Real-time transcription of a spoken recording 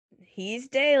He's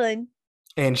Dalen,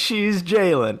 And she's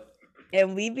Jalen.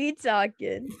 and we be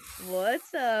talking.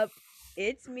 What's up?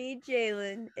 It's me,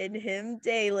 Jalen, and him,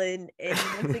 Dalen, and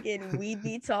once again, we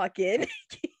be talking.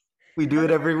 We do How's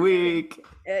it every everyone doing? week.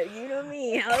 You know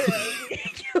me. How?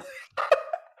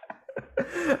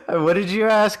 What did you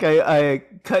ask? I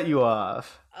cut you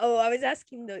off. Oh, I was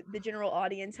asking the general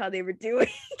audience how they were doing.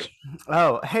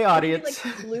 Oh, hey We should do like audience.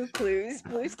 blues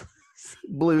clues.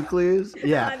 Blue clues.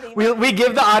 Yeah. I think We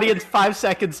give the audience 5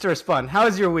 seconds to respond. How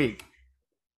was your week?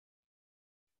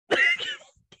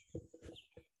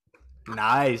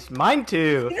 Nice. Mine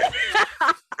too.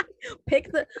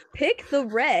 pick the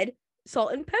red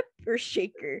salt and pepper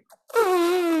shaker.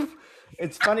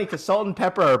 It's funny because salt and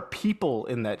pepper are people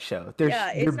in that show. They're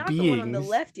It's not beings. the one on the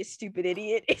left, you stupid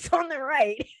idiot. It's on the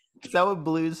right. Is that what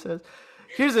blues says?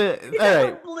 Here's a Is all that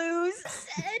right. what blues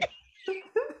said?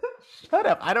 Shut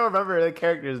up. I don't remember the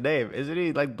character's name. Isn't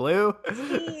he like blue?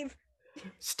 Steve.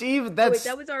 Steve, Oh, that's wait,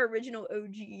 that was our original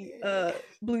OG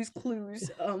Blues Clues.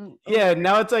 yeah,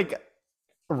 now it's like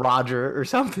Roger or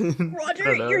something.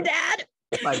 Roger, your dad.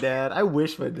 My dad. I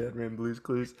wish my dad ran Blues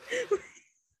Clues.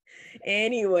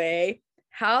 Anyway,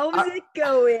 how's it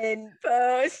going,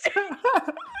 Post?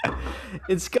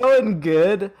 It's going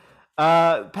good.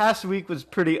 Past week was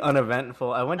pretty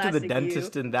uneventful. I went to the Classic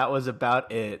dentist and that was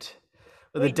about it.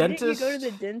 But Wait, the didn't you dentist go to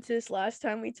the dentist last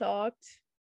time we talked?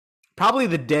 probably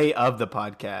the day of the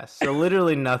podcast. So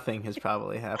literally nothing has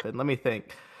probably happened. Let me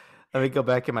think. Let me go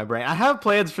back in my brain. I have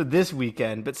plans for this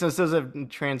weekend, but since those have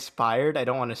transpired, I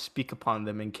don't want to speak upon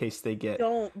them in case they get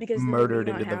Don't, because then they may murdered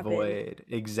not into the happen. void.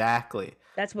 Exactly.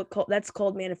 That's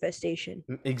called manifestation.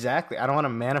 Exactly. I don't want to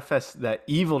manifest that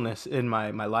evilness in my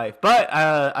life. But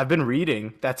I've been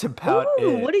reading. That's about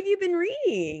Ooh, it. what have you been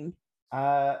reading?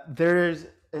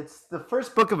 It's the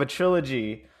first book of a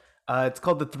trilogy. It's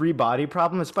called The Three Body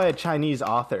Problem. It's by a Chinese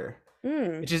author,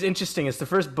 which is interesting. It's the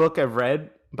first book I've read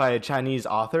by a Chinese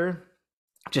author,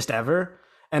 just ever.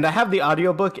 And I have the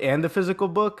audiobook and the physical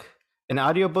book, and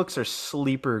audiobooks are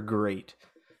sleeper great.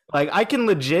 Like I can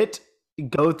legit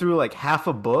go through like half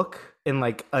a book in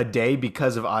like a day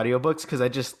because of audiobooks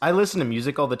because I listen to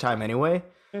music all the time anyway.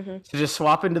 So just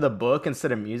swap into the book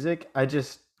instead of music. I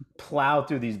just plow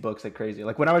through these books like crazy.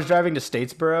 Like when I was driving to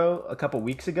Statesboro a couple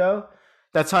weeks ago,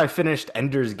 that's how I finished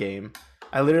Ender's Game.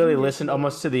 I literally listened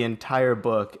almost to the entire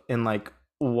book in like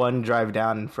one drive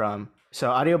down and from. So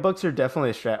audiobooks are definitely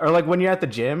a strat. Or like when you're at the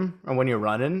gym or when you're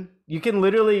running, you can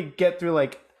literally get through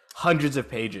like hundreds of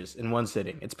pages in one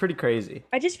sitting. It's pretty crazy.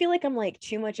 I just feel like I'm like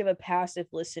too much of a passive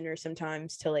listener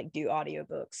sometimes to like do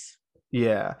audiobooks.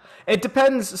 Yeah. It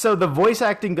depends. So the voice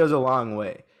acting goes a long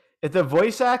way. If the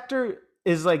voice actor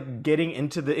is like getting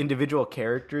into the individual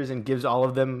characters and gives all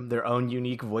of them their own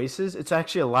unique voices, it's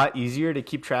actually a lot easier to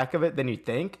keep track of it than you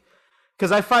think.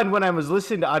 Because I find when I was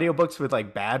listening to audiobooks with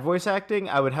like bad voice acting,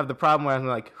 I would have the problem where I'm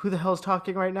like, who the hell's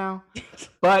talking right now?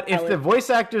 But if the voice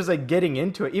actor's like getting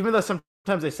into it, even though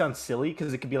sometimes they sound silly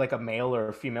because it could be like a male or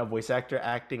a female voice actor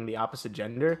acting the opposite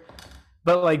gender,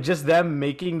 but like just them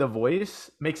making the voice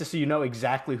makes it so you know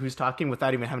exactly who's talking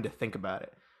without even having to think about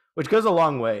it, which goes a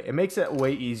long way. It makes it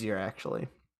way easier actually.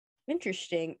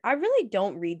 Interesting. I really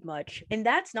don't read much, and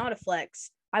that's not a flex.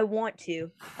 I want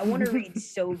to. I want to read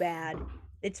so bad.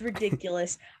 It's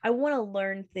ridiculous. I want to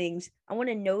learn things. I want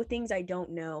to know things I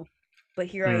don't know. But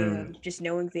here I am, just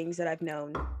knowing things that I've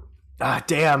known. Ah,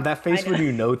 damn, that face when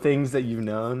you know things that you've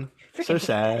known. So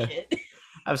sad.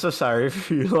 I'm so sorry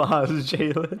for your loss,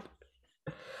 Jalen.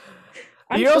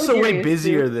 You're also way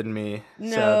busier than me.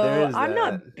 No, so there is I'm that.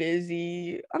 not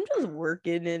busy. I'm just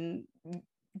working and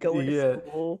going to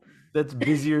school. That's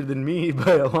busier than me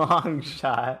by a long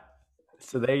shot.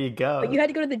 So there you go. But you had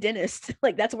to go to the dentist.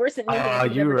 Like that's worse than anything I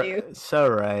could you're ever do. so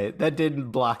right. That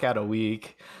didn't block out a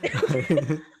week.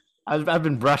 I've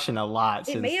been brushing a lot.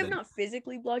 It may have then. not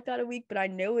physically blocked out a week, but I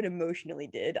know it emotionally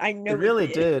did. I know it really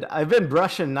did. I've been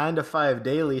brushing 9 to 5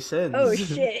 daily since. Oh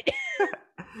shit.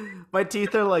 My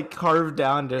teeth are like carved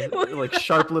down to like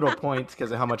sharp little points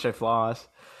because of how much I floss.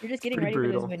 You're just getting ready for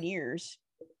those veneers.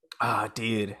 Ah,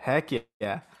 dude. Heck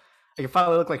yeah. I can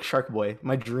finally look like Shark Boy.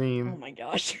 My dream. Oh my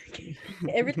gosh.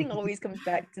 Everything always comes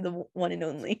back to the one and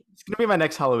only. It's gonna be my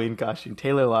next Halloween costume,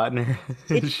 Taylor Lautner.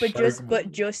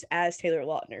 but just as Taylor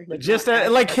Lautner. Like, just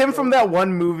like him from that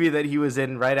one movie that he was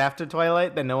in right after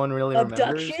Twilight that no one really remembers.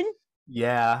 Abduction?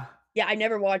 Yeah. Yeah, I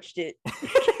never watched it.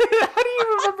 How do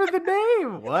you remember the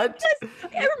name? What? I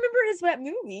remember it as that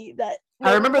movie that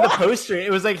I remember the poster.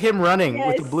 It was like him running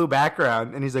with the blue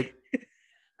background, and he's like,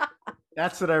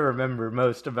 that's what I remember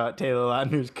most about Taylor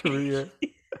Lautner's career.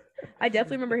 I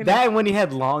definitely remember him. That and when he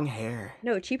had long hair.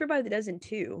 No, Cheaper by the Dozen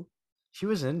too. He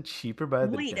was in Cheaper by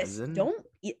the Wait, Dozen? don't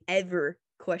ever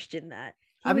question that.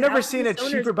 He I've was never Alice in seen the a Cheaper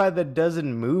Stoner's. by the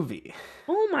Dozen movie.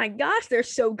 Oh my gosh, they're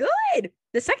so good.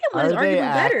 The second one is Are they arguably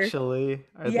better. actually?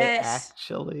 Are they Yes.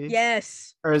 actually?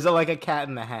 Yes. Or is it like a Cat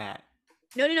in the Hat?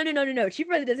 No, no, no, no, no, no, no.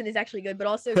 Cheaper by the Dozen is actually good, but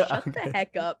also shut the Okay.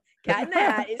 heck up. Cat in the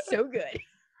Hat is so good.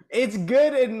 It's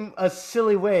good in a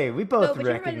silly way. We No, both but Cheaper by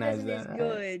the recognize Dozen is that, right?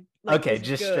 good. Like, Okay,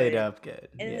 just just straight good. up good.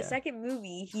 And in the Yeah. second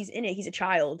movie, he's in it. He's a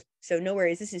child. So no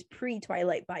worries. This is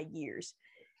pre-Twilight by years.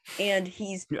 And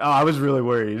he's Oh, I was really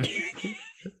worried.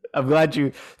 I'm glad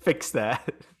you fixed that.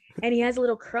 and he has a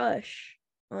little crush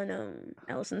on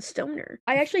Alice in the Stoner.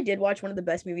 I actually did watch one of the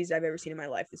best movies I've ever seen in my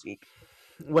life this week.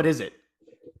 What is it?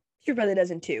 Your brother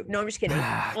doesn't too. No, I'm just kidding.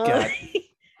 God.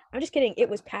 I'm just kidding. It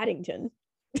was Paddington.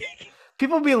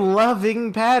 People be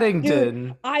loving Paddington.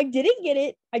 Dude, I didn't get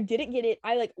it.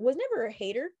 I like was never a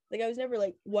hater. Like I was never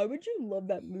like, why would you love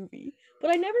that movie?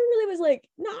 But I never really was like,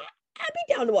 nah, I'd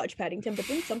be down to watch Paddington. But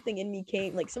then something in me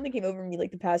something came over me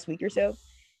like the past week or so.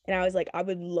 And I was like, I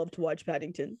would love to watch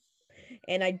Paddington.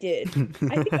 And I did.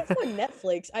 I think it's on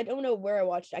Netflix. I don't know where I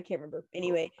watched it. I can't remember.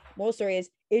 Anyway, moral story is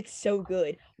it's so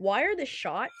good. Why are the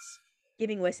shots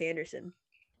giving Wes Anderson?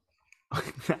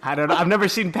 I don't know. I've never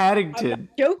seen Paddington.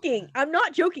 I'm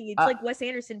not joking. It's like Wes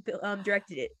Anderson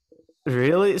directed it.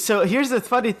 Really? So here's the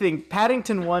funny thing.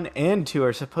 Paddington 1 and 2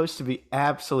 are supposed to be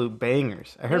absolute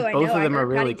bangers. I heard both of them are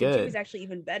really Paddington good. 2 is actually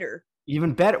even better.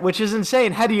 Even better, which is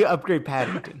insane. How do you upgrade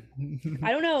Paddington?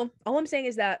 I don't know. All I'm saying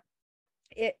is that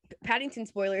Paddington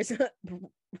spoilers.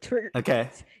 Okay.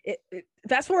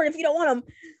 Fast forward if you don't want them.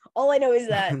 All I know is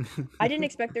that I didn't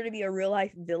expect there to be a real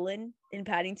life villain in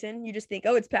Paddington. You just think,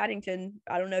 oh, it's Paddington.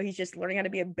 I don't know. He's just learning how to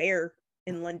be a bear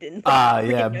in London.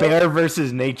 Yeah. Bear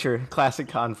versus nature. Classic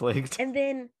conflict. And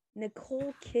then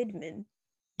Nicole Kidman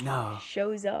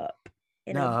shows up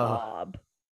in a bob.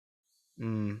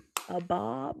 A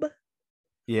bob?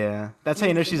 Yeah. That's how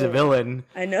you know she's a villain.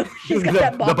 I know. She's got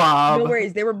that bob. The bob. No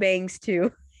worries. There were bangs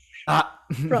too.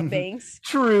 Front bangs.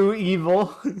 True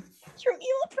evil. True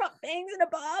evil front bangs and a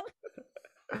bob.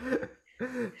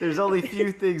 There's only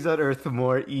few things on earth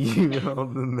more evil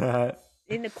than that.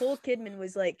 And Nicole Kidman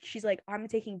was like, she's like, I'm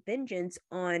taking vengeance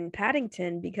on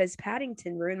Paddington because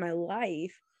Paddington ruined my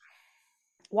life.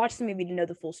 Watch the movie to know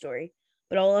the full story.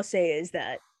 But all I'll say is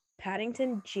that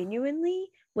Paddington genuinely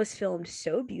was filmed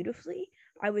so beautifully.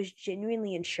 I was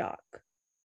genuinely in shock.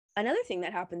 Another thing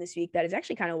that happened this week that is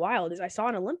actually kind of wild is I saw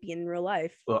an Olympian in real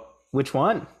life. Well, which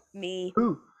one? Me.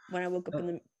 Who? When I woke up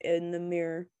in the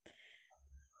mirror.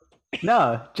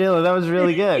 No, Jayla, that was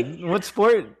really good. What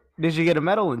sport did you get a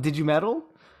medal in? Did you medal?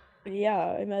 Yeah,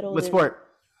 I medaled. What sport?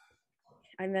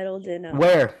 I medaled in.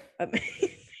 Where?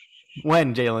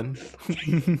 When, Jalen?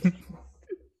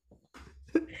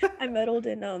 I medaled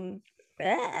in.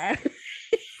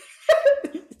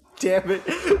 Damn it!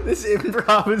 This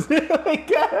improv is. Oh my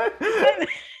god!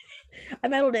 I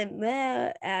medaled in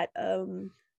at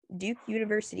Duke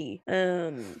University.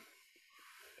 In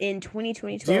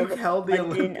 2022, Duke held the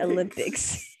London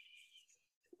Olympics.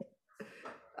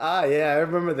 Ah, yeah, I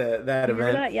remember that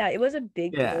event. That? Yeah, it was a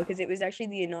big deal because it was actually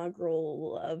the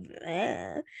inaugural of,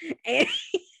 and I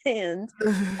didn't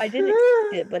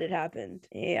expect it, but it happened.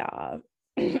 Yeah.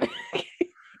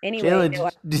 Anyway,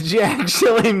 Jayla, did you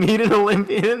actually meet an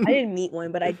Olympian? I didn't meet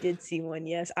one, but I did see one.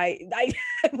 Yes, I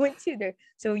went to there.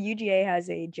 So UGA has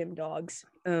a gym dogs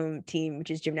team, which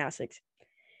is gymnastics,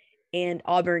 and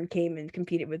Auburn came and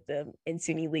competed with them, and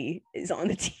Suni Lee is on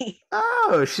the team.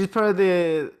 Oh, she's part of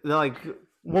the like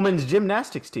women's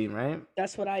gymnastics team, right?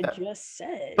 That's what I just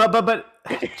said. But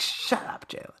shut up,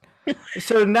 Jalen.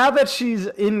 So now that she's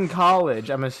in college,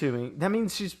 I'm assuming that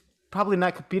means she's probably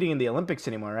not competing in the Olympics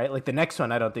anymore, right? Like the next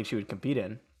one, I don't think she would compete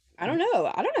in. I don't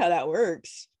know how that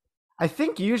works. I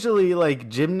think usually like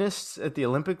gymnasts at the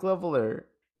Olympic level are.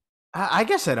 I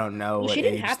guess I don't know. Well, she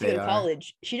didn't have to go to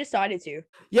college. She decided to.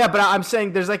 Yeah, but I'm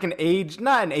saying there's like an age,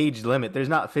 not an age limit. There's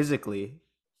not physically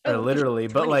or literally,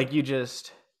 but like you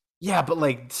just. Yeah, but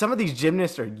like some of these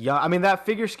gymnasts are young. I mean, that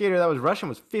figure skater that was Russian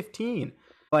was 15.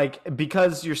 Like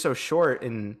because you're so short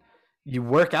and you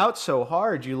work out so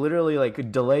hard, you literally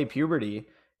like delay puberty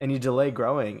and you delay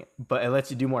growing, but it lets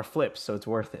you do more flips, so it's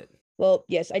worth it. Well,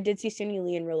 yes, I did see Suni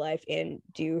Lee in real life and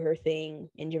do her thing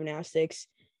in gymnastics,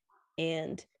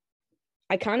 and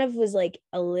I kind of was like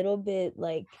a little bit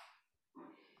like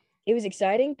it was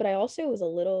exciting, but I also was a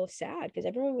little sad because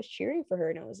everyone was cheering for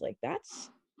her, and I was like, that's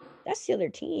the other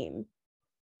team.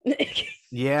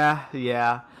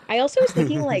 Yeah. I also was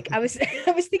thinking like I was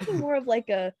thinking more of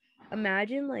like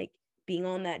imagine like being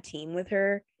on that team with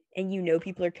her and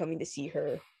people are coming to see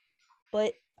her,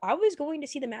 but I was going to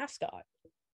see the mascot.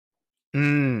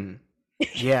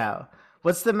 Yeah.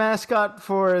 What's the mascot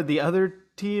for the other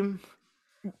team?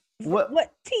 What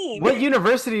What team? what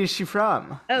university is she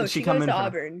from? Oh, Did she she come goes in to from?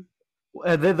 Auburn.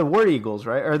 They're the War Eagles,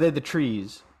 right? Or are they the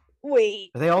trees?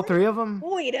 Wait, Are they all three of them?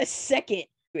 wait a second.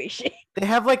 They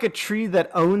have like a tree that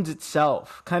owns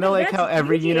itself, kind of No, like that's how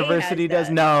every UGA has university does.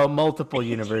 that. No, multiple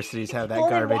universities have that Well,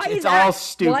 then garbage. why is It's all that? Why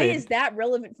stupid is that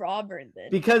relevant for Auburn then?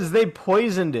 because they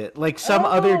poisoned it. Like some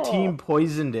other Oh, team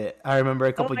poisoned it. I remember a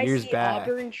oh, couple I years see. back.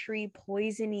 Auburn tree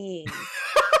poisoning.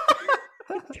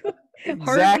 Harvey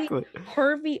Exactly.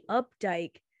 Harvey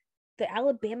Updike, the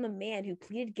Alabama man who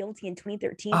pleaded guilty in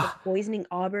 2013 to poisoning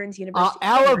Auburn's university tree,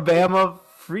 Alabama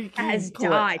has freaking play.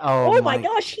 died. Oh Oh my my.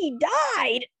 gosh, he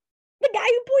died. The guy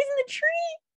who poisoned the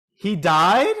tree. He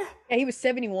died? Yeah, he was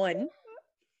 71.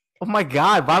 Oh my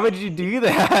god, why would you do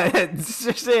that?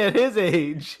 Especially at his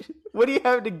age. What do you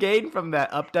have to gain from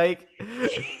that, Updike?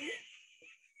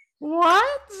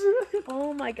 What?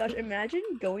 Oh my gosh, imagine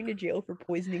going to jail for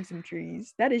poisoning some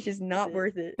trees. That is just not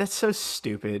worth it. That's so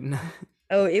stupid.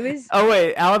 Oh, it was. Oh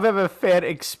wait, Alabama fan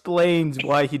explains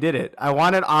why he did it. I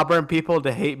wanted Auburn people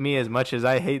to hate me as much as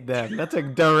I hate them. That's a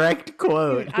direct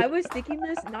quote. Dude, I was thinking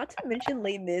this, not to mention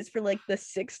Les Mis for like the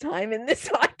 6th time in this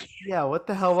podcast. Yeah, what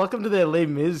the hell? Welcome to the Les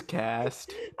Mis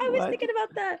cast. I was What? thinking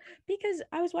about that because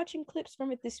I was watching clips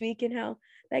from it this week and how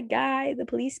that guy, the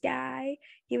police guy,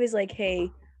 he was like,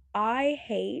 "Hey, I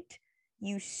hate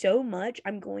you so much.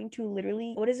 I'm going to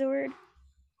literally, what is the word?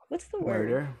 What's the word?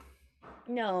 Murder.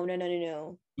 No.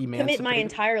 Commit my Emancipated?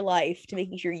 entire life to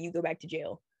making sure you go back to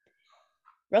jail."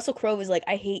 Russell Crowe was like,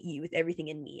 "I hate you with everything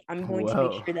in me. I'm going to Whoa.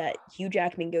 make sure that Hugh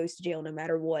Jackman goes to jail no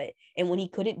matter what." And when he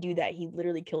couldn't do that, he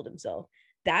literally killed himself.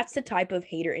 That's the type of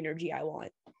hater energy I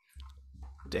want.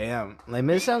 Damn, Les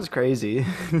Mis sounds crazy.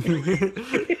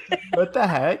 What the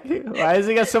heck? Why has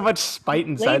he got so much spite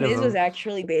Les inside of Mis him? was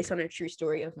actually based on a true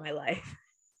story of my life.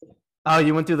 Oh,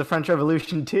 you went through the French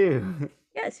Revolution too.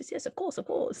 Yes, of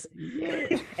course.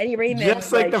 Yeah. Eddie Raymond,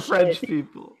 Just like the French shit.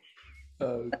 people.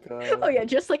 Oh god. Oh yeah,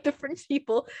 just like the French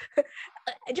people.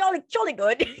 Jolly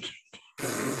good.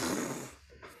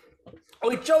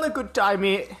 Oh, jolly good time,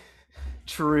 mate.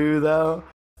 True though.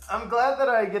 I'm glad that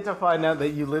I get to find out that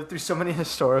you lived through so many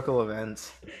historical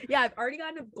events. Yeah, I've already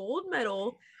gotten a gold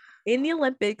medal in the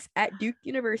Olympics at Duke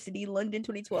University, London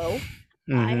 2012.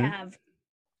 I have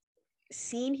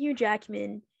seen Hugh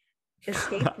Jackman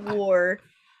escape war,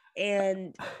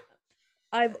 and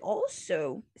I've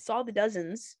also saw the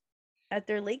Dozens at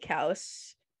their lake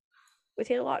house with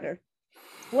Taylor Lautner.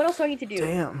 What else do I need to do?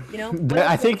 Damn. You know,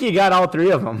 I think you got all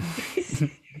three of them.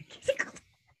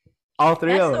 All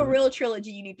three that's of the them. real trilogy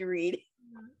you need to read.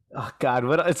 Oh God,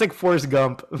 what? It's like Forrest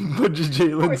Gump, but just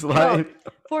Jalen's Forrest life.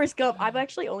 Forrest Gump. I've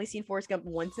actually only seen Forrest Gump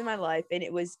once in my life, and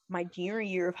it was my junior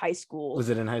year of high school. Was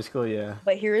it in high school? Yeah.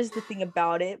 But here is the thing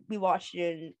about it. We watched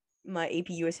it in my AP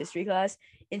US history class.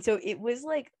 And so it was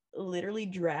like literally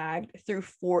dragged through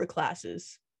 4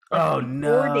 classes. Like, Oh 4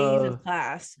 no. days of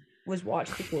class was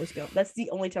watched the Forrest Gump. That's the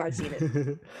only time I've seen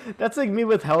it. That's like me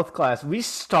with health class. We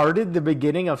started the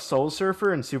beginning of Soul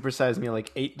Surfer and Super Size Me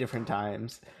like 8 different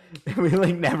times. We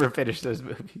like never finished those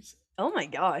movies. Oh my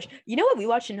gosh. You know what we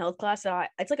watched in health class?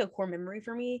 It's like a core memory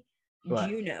for me. What?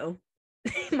 Juno.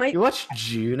 You watched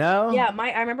Juno? Yeah,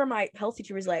 I remember my health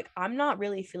teacher was like, "I'm not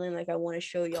really feeling like I want to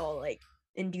show y'all like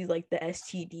and do like the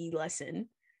STD lesson.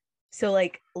 So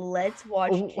like let's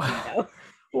watch Juno."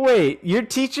 Wait, your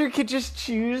teacher could just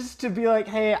choose to be like,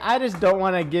 "Hey, I just don't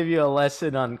want to give you a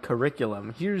lesson on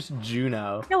curriculum. Here's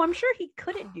Juno." No, I'm sure he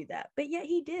couldn't do that, but yet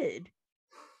he did.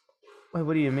 Wait,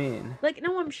 what do you mean? Like,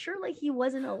 no, I'm sure like he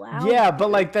wasn't allowed. Yeah,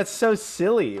 but like that's so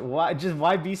silly. Why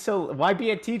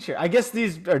be a teacher? I guess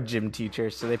these are gym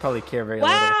teachers, so they probably care very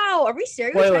little. Wow, are we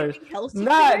stereotyping health teachers?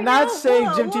 Not now? saying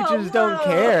Whoa, gym teachers don't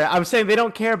care. I'm saying they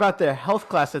don't care about their health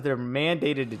class that they're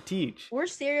mandated to teach. We're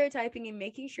stereotyping and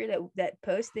making sure that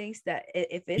Post thinks that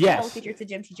if it's a Yes. health teacher, it's a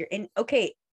gym teacher. And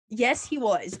okay, yes, he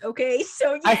was. Okay,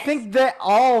 so yes. I think that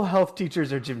all health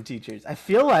teachers are gym teachers. I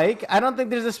feel like I don't think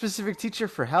there's a specific teacher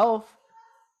for health.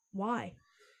 Why?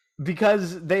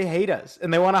 Because they hate us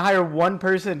and they want to hire one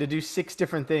person to do 6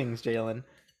 different things, Jalen.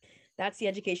 That's the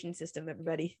education system,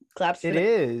 everybody. Claps for It that.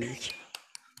 is.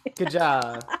 Good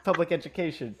job. Public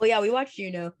education. Well, yeah, we watched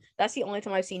Juno. That's the only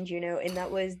time I've seen Juno, and that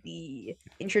was the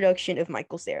introduction of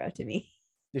Michael Cera to me.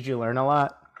 Did you learn a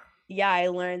lot? Yeah, I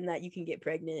learned that you can get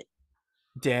pregnant.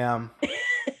 Damn.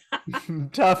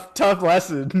 tough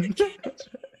lesson.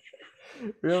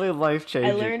 Really life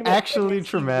changing. I learned what Actually pregnancy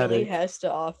traumatic. really has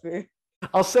to offer.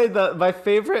 I'll say that my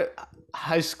favorite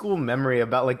high school memory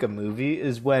about like a movie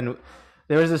is when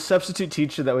There was a substitute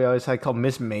teacher that we always had called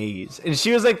Miss Mays, and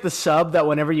she was like the sub that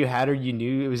whenever you had her, you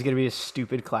knew it was gonna be a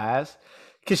stupid class,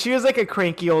 because she was like a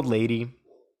cranky old lady.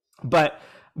 But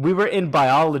we were in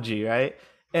biology, right?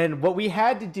 And what we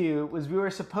had to do was we were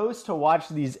supposed to watch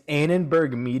these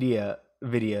Annenberg Media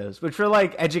videos, which were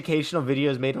like educational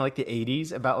videos made in like the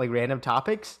 80s about like random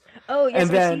topics. Oh, yes, And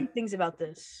I've then seen things about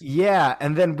this. yeah,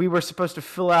 and then we were supposed to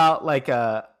fill out like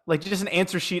just an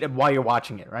answer sheet of while you're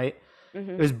watching it, right? It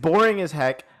Mm-hmm. was boring as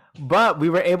heck, but we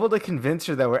were able to convince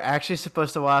her that we're actually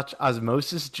supposed to watch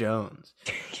Osmosis Jones.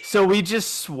 So we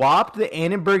just swapped the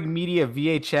Annenberg Media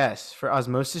VHS for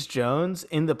Osmosis Jones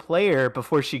in the player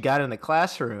before she got in the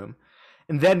classroom.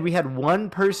 And then we had one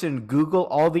person Google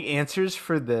all the answers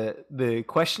for the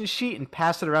question sheet and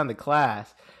pass it around the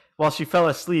class while she fell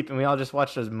asleep, and we all just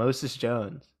watched Osmosis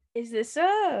Jones. Is this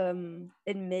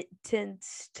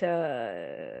admittance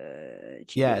to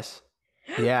cheating? Yes.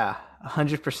 Yeah,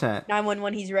 100%.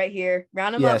 911, he's right here.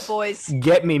 Round him Yes. up, boys.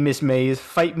 Get me, Miss Mays.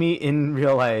 Fight me in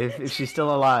real life. If she's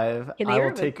still alive, Can they I will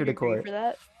revoke take her your to degree court. for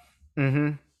that? Mm-hmm.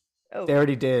 Oh, They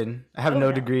already did. I have Oh, no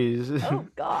no. degrees. oh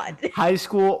God. High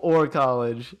school or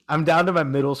college. I'm down to my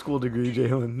middle school degree,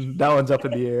 Jalen. That one's up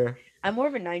in the air. I'm more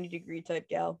of a 90-degree type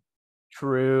gal.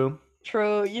 True.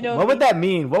 True, you know What would me. that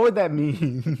mean? What would that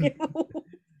mean?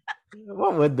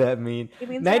 What would that mean? It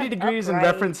means 90 I'm degrees in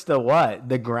upright. reference to what?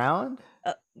 The ground?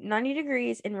 90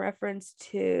 degrees in reference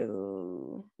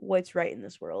to what's right in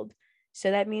this world.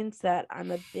 So that means that I'm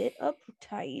a bit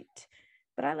uptight,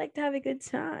 but I like to have a good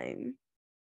time.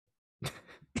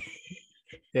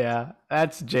 Yeah,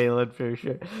 that's Jalen for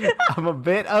sure. I'm a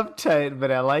bit uptight,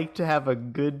 but I like to have a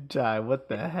good time. What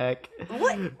the heck?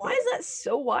 What? Why is that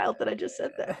so wild that I just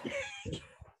said that?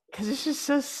 Because it's just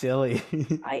so silly.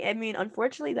 I mean,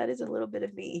 unfortunately, that is a little bit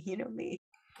of me. You know me.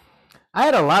 I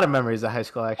had a lot of memories of high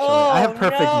school, actually. I have Oh,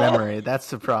 perfect no. memory. That's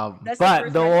the problem. That's the But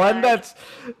first the red one flag. that's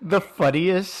the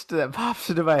funniest that pops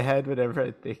into my head whenever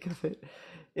I think of it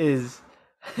is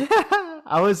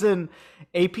I was in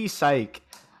AP Psych.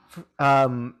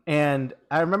 And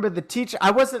I remember the teacher.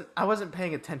 I wasn't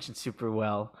paying attention super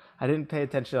well. I didn't pay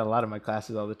attention to a lot of my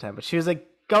classes all the time. But she was like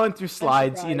going through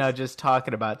slides, surprised. just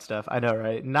talking about stuff. I know,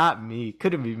 right? Not me.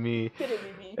 Couldn't be me. Couldn't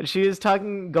be me. And she was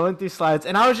going through slides,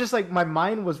 and I was just like, my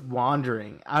mind was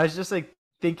wandering. I was just like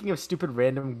thinking of stupid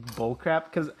random bullcrap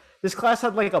because this class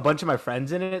had like a bunch of my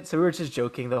friends in it, so we were just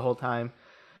joking the whole time.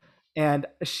 And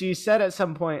she said at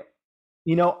some point,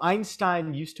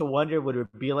 Einstein used to wonder what it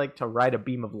would be like to ride a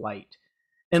beam of light.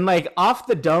 And like off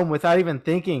the dome, without even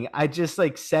thinking, I just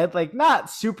like said, like not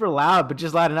super loud, but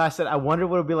just loud enough. I said, I wonder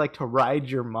what it would be like to ride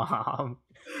your mom.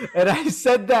 And I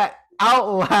said that out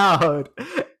loud.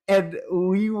 And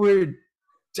we were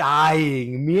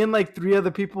dying. Me and like three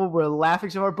other people were laughing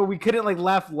so hard, but we couldn't like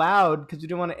laugh loud because we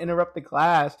didn't want to interrupt the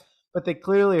class. But they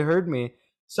clearly heard me.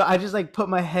 So I just like put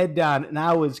my head down and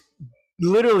I was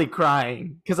literally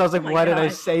crying because I was like, Oh my why did I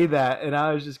gosh. say that? And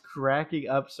I was just cracking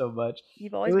up so much.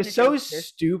 You've It always was been a so jokester.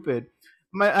 stupid.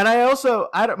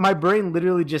 My brain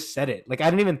literally just said it. Like I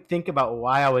didn't even think about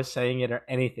why I was saying it or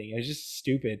anything. It was just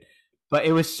stupid. But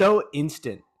it was so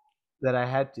instant that I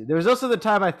had to. There was also the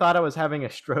time I thought I was having a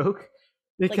stroke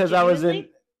because I was in.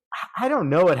 genuinely? I don't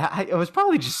know it. I was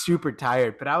probably just super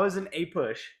tired, but I was in A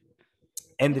push,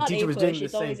 and the Not teacher was A-push, doing the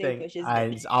it's same always thing. A-push, isn't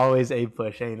it? It's always A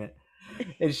push, ain't it?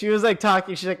 And she was like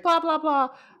talking. She's like blah blah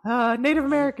blah, Native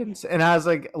Americans, and I was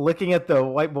like looking at the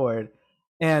whiteboard,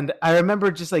 and I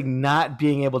remember just like not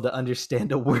being able to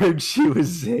understand a word she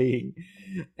was saying,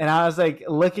 and I was like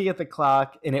looking at the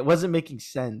clock, and it wasn't making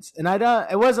sense, and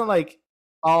it wasn't like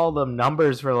all the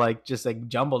numbers were like just like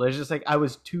jumbled. It was just like I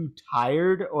was too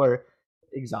tired or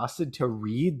exhausted to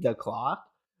read the clock.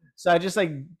 So I just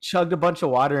like chugged a bunch of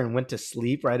water and went to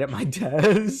sleep right at my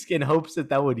desk in hopes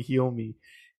that would heal me.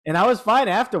 And I was fine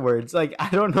afterwards. Like I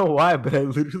don't know why, but I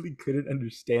literally couldn't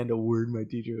understand a word my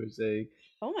teacher was saying.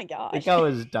 Oh my I gosh. think I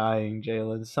was dying,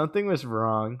 Jalen. Something was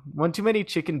wrong. One too many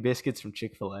chicken biscuits from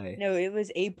Chick-fil-A. No, it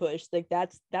was A-push. Like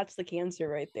that's the cancer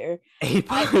right there. A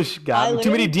push got me.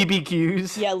 Too many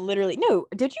DBQs. Yeah, literally. No,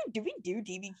 did we do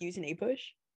DBQs in A-push?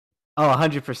 Oh,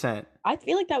 100%. I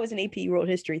feel like that was an AP World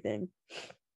History thing.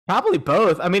 Probably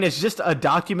both. I mean, it's just a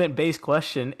document-based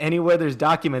question. Anywhere there's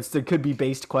documents, there could be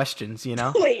based questions,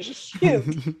 Wait,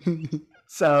 shoot.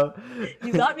 So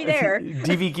You got me there.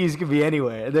 DVQs could be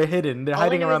anywhere. They're hidden. They're All I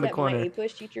hiding know around is the that my corner.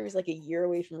 A-push teacher was like a year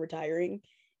away from retiring,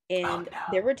 and no.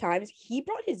 there were times he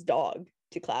brought his dog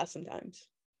to class sometimes.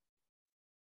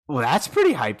 Well, that's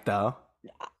pretty hype, though.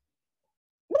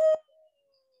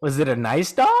 Was it a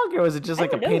nice dog, or was it just I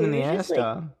like a don't know, pain in it the was ass just, like,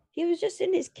 dog? He was just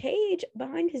in his cage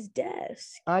behind his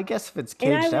desk. I guess if it's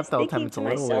And I caged was up the whole time, thinking it's to a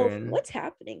little myself, weird. what's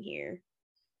happening here?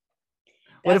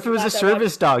 What That's if it the was a class I watched.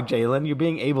 service dog, Jalen? You're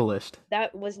being ableist.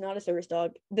 That was not a service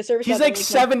dog. The service He's dog like only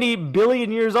 70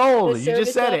 billion years old. You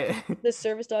just said it. The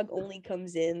service dog only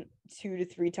comes in 2 to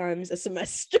 3 times a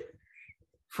semester.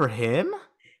 For him?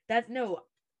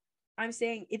 I'm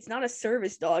saying it's not a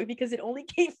service dog because it only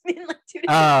came in like 2 to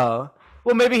 3. Oh.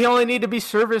 Well, maybe he only need to be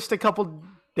serviced a couple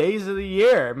days of the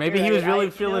year. Maybe You're he was right. really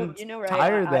feeling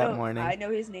tired that morning. I know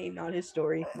his name, not his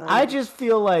story. I just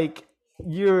feel like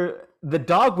the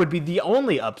dog would be the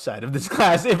only upside of this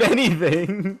class, if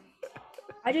anything.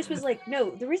 I just was like, no,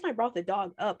 the reason I brought the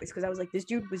dog up is because I was like, this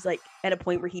dude was like at a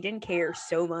point where he didn't care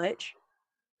so much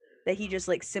that he just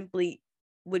like simply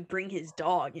would bring his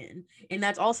dog in. And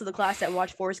that's also the class that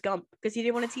watched Forrest Gump because he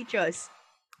didn't want to teach us.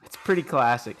 It's pretty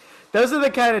classic. Those are the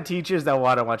kind of teachers that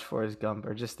want to watch Forrest Gump,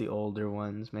 or just the older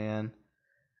ones, man.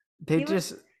 He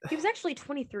was actually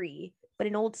 23, but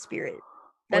an old spirit.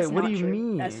 Wait, what do you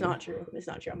mean? That's not true. That's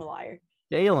not true. I'm a liar.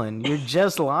 Jalen, you're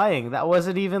just lying. That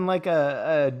wasn't even like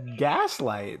a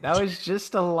gaslight. That was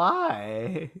just a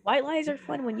lie. White lies are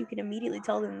fun when you can immediately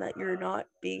tell them that you're not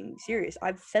being serious.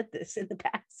 I've said this in the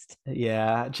past.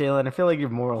 Yeah, Jalen, I feel like your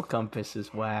moral compass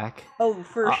is whack. Oh,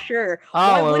 for sure.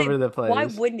 All over the place. Why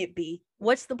wouldn't it be?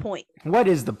 What's the point? What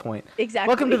is the point? Exactly.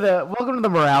 Welcome to the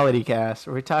morality cast,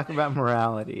 where we talk about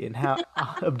morality and how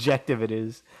objective it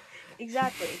is.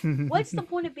 Exactly. What's the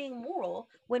point of being moral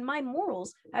when my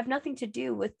morals have nothing to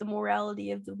do with the morality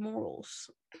of the morals?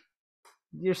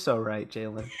 You're so right,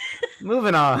 Jalen.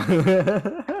 Moving on.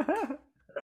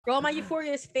 For all my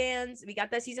Euphorious fans, we got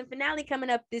that season finale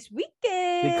coming up this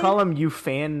weekend. They call them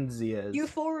Euphanias.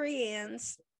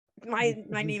 Euphorians.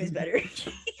 My name is better.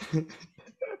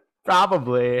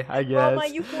 Probably, I guess. For all my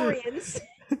Euphorians.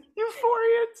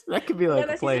 Euphorians? That could be like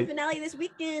a place. Season finale this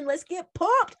weekend. Let's get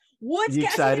pumped. What's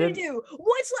Cassie gonna do?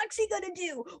 What's Lexi gonna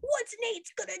do? What's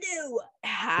Nate's gonna do?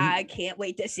 I can't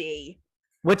wait to see.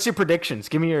 What's your predictions?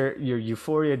 Give me your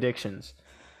Euphoria predictions.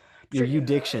 Your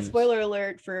Eudictions. Spoiler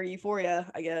alert for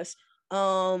Euphoria, I guess.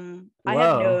 I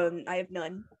have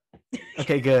none.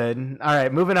 Okay, good. All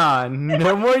right, moving on.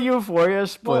 No more Euphoria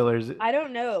spoilers. Well, I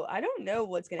don't know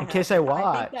what's gonna happen. In case I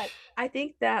watch. I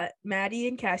think that Maddie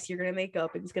and Cassie are gonna make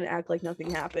up and it's gonna act like nothing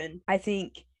happened. I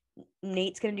think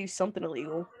Nate's gonna do something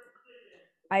illegal.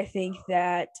 I think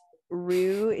that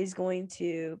Rue is going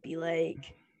to be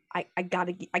like, I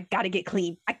gotta get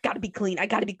clean. I gotta be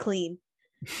clean.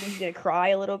 He's gonna cry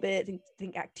a little bit. I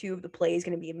think Act 2 of the play is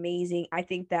gonna be amazing. I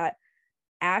think that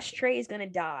Ashtray is gonna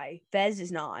die. Fez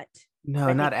is not.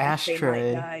 No, not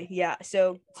Ashtray. Might die. Yeah.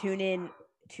 So tune in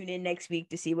next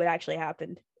week to see what actually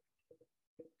happened.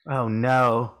 Oh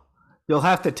no! You'll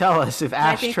have to tell us if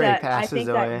Ashtray passes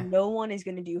away. I think that no one is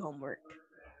gonna do homework.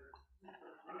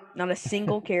 Not a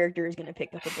single character is gonna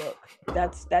pick up a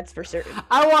book. That's for certain.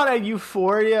 I want a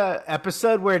Euphoria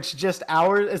episode where it's just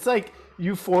hours. It's like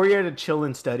Euphoria to chill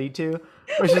and study to,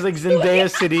 where it's just like Zendaya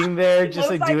sitting there, just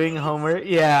like doing homework.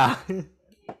 Yeah,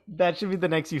 that should be the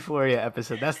next Euphoria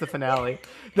episode. That's the finale.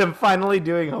 Them finally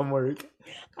doing homework.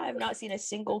 I have not seen a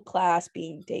single class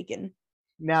being taken.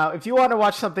 Now, if you want to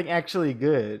watch something actually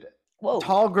good,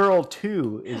 Tall Girl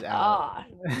 2 is out.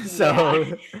 So,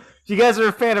 if you guys are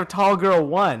a fan of Tall Girl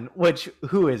 1, which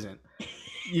who isn't?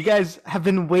 You guys have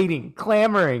been waiting,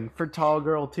 clamoring for Tall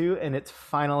Girl 2, and it's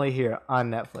finally here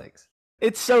on Netflix.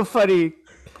 It's so funny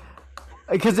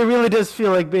because it really does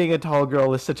feel like being a tall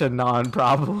girl is such a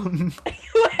non-problem.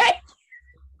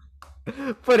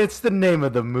 But it's the name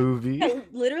of the movie.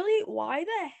 Literally, why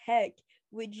the heck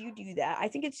would you do that? I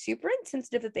think it's super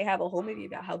insensitive that they have a whole movie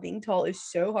about how being tall is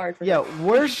so hard for her. Yeah,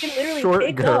 we're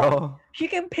short girl. She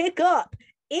can pick up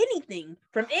anything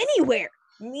from anywhere.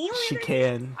 She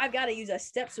can. I've got to use a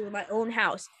step stool in my own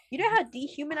house. You know how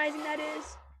dehumanizing that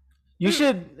is? You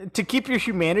should, to keep your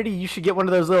humanity, you should get one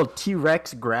of those little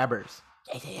T-Rex grabbers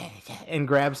and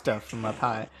grab stuff from up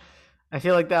high. I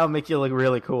feel like that'll make you look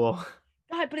really cool.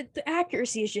 God, but the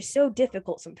accuracy is just so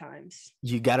difficult sometimes.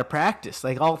 You gotta practice,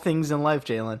 like all things in life,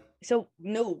 Jalen. So,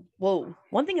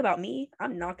 one thing about me,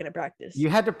 I'm not gonna practice. You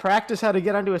had to practice how to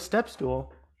get onto a step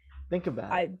stool. Think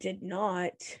about it. I did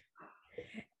not.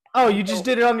 Oh, you just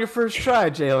did it on your first try,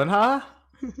 Jalen, huh?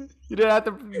 You didn't have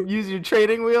to use your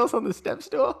training wheels on the step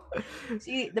stool?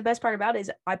 See, the best part about it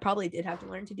is I probably did have to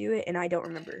learn to do it, and I don't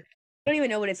remember. I don't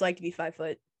even know what it's like to be 5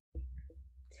 foot.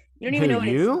 You don't even know what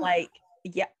it's like.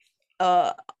 Yeah.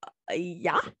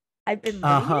 Yeah. I've been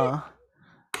living it.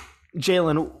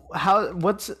 Jalen,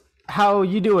 how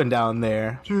you doing down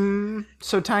there?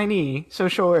 So tiny, so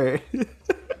short.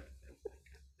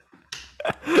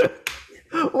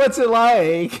 What's it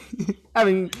like? I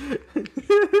mean,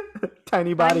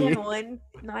 tiny body.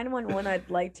 911, I'd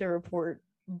like to report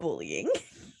bullying.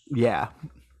 Yeah,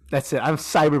 that's it. I'm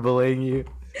cyberbullying you.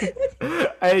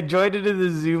 I joined into the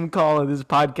Zoom call of this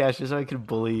podcast just so I could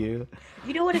bully you.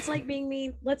 You know what it's like being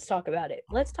me? Let's talk about it.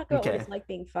 Let's talk about what it's like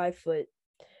being 5 foot.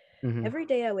 Mm-hmm. Every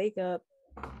day I wake up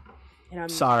and I'm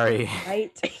sorry.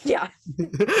 Right? Yeah.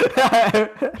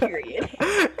 Period.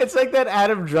 It's like that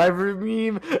Adam Driver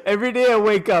meme. Every day I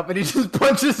wake up and he just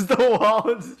punches the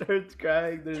wall and starts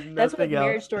crying. There's nothing That's what else.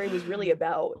 Marriage Story was really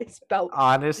about. It's about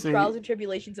honestly the trials and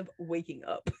tribulations of waking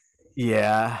up.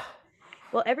 Yeah.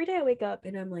 Well, every day I wake up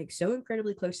and I'm like so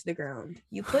incredibly close to the ground.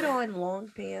 You put on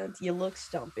long pants, you look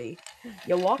stumpy.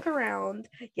 You walk around,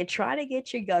 you try to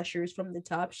get your gushers from the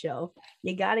top shelf.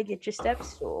 You got to get your step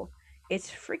stool.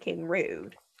 It's freaking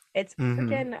rude. It's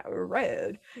freaking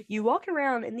rude. You walk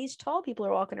around and these tall people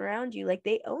are walking around you like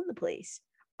they own the place.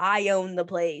 I own the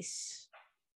place.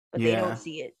 But they don't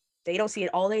see it. They don't see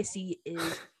it. All they see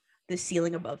is the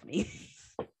ceiling above me.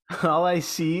 All I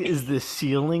see is the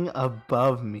ceiling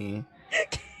above me.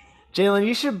 Jalen,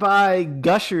 you should buy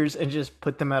gushers and just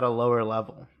put them at a lower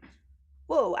level.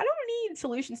 Whoa, I don't need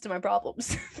solutions to my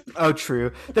problems. Oh,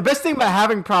 true. The best thing about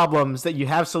having problems that you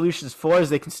have solutions for is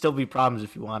they can still be problems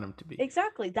if you want them to be.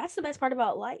 Exactly. That's the best part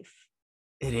about life.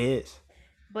 It is.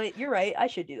 But you're right. I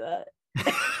should do that.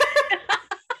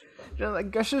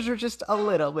 Like, gushers are just a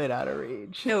little bit out of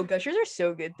reach. No, gushers are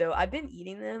so good, though. I've been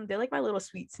eating them. They're like my little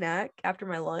sweet snack after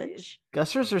my lunch.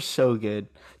 Gushers are so good.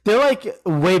 They're like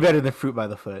way better than fruit by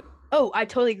the foot. Oh, I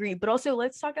totally agree. But also,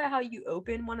 let's talk about how you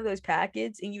open one of those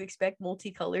packets and you expect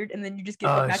multicolored, and then you just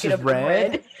get the packet of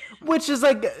red, which is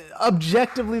like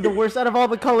objectively the worst out of all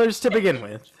the colors to begin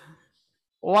with.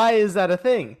 Why is that a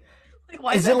thing? Like,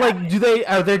 why is it like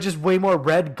are there just way more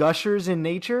red gushers in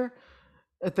nature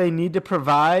that they need to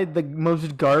provide the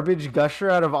most garbage gusher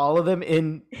out of all of them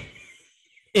in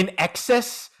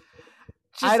excess?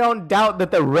 I don't doubt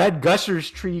that the red gushers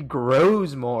tree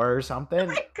grows more or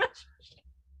something.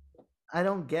 I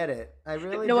don't get it. I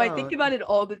really don't. I think about it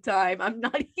all the time. I'm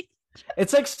not even...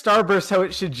 It's like Starburst, how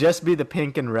it should just be the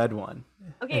pink and red one.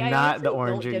 Okay, and not the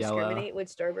orange or yellow. I don't discriminate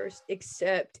with Starburst,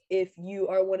 except if you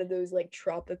are one of those like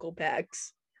tropical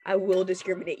packs. I will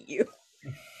discriminate you.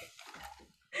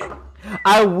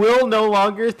 I will no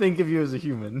longer think of you as a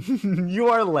human. You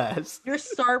are less. Your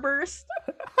Starburst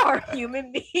are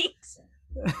human beings.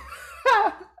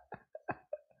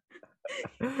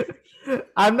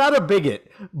 I'm not a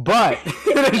bigot, but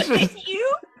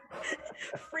you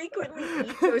frequently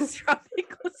eat those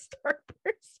tropical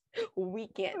Starbursts. We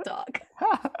can't talk.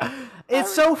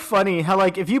 It's so funny how,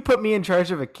 like, if you put me in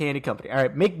charge of a candy company, all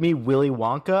right, make me Willy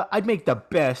Wonka, I'd make the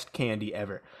best candy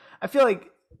ever. I feel like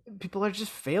people are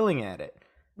just failing at it.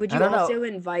 Would you also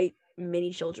invite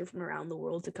many children from around the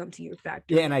world to come to your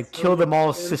factory? Yeah, and I'd kill them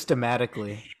all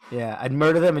systematically. Yeah, I'd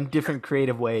murder them in different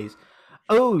creative ways.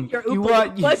 Oh, you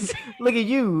want look at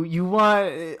you. You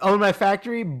want own my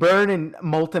factory? Burn in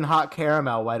molten hot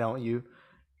caramel. Why don't you?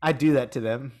 I'd do that to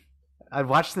them. I'd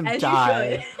watch them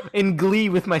die in glee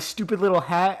with my stupid little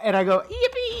hat, and I go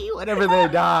yippee whenever they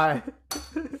die.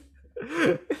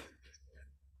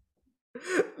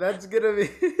 That's gonna be.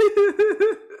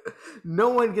 No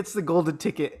one gets the golden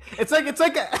ticket. It's like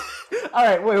all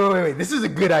right, wait. This is a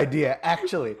good idea,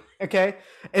 actually. Okay,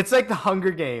 it's like the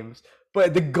Hunger Games.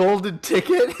 But the golden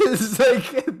ticket is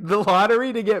like the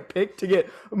lottery to get picked to get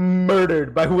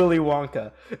murdered by Willy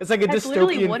Wonka. It's like That's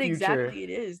dystopian what future. Exactly it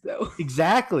is, though.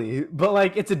 Exactly. But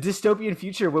like it's a dystopian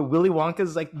future where Willy Wonka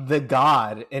is like the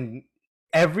god, and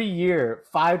every year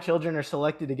 5 children are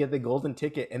selected to get the golden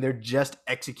ticket, and they're just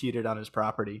executed on his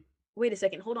property. Wait a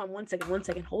second. Hold on. 1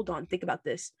 second. Hold on. Think about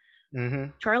this.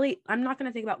 Mm-hmm. Charlie, I'm not going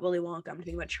to think about Willy Wonka. I'm going to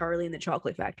think about Charlie and the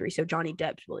Chocolate Factory. So Johnny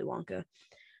Depp's Willy Wonka.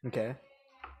 Okay.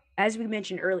 As we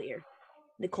mentioned earlier,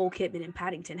 Nicole Kidman in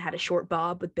Paddington had a short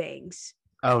bob with bangs.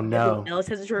 Oh, no. Everyone else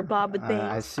has a short bob with bangs.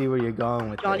 I see where you're going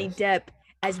with Johnny this. Depp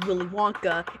as Willy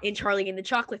Wonka in Charlie and the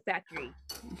Chocolate Factory.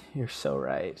 You're so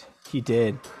right. He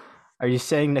did. Are you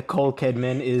saying Nicole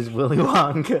Kidman is Willy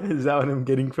Wonka? Is that what I'm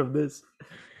getting from this?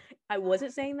 I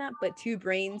wasn't saying that, but 2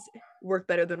 brains work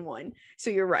better than 1. So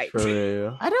you're right.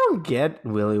 True. I don't get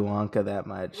Willy Wonka that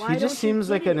much. He just seems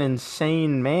like an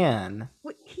insane man.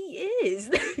 Well, he is.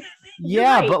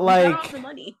 Yeah, right. But like, the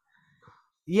money.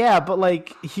 Yeah, but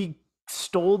like he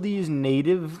stole these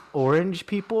native orange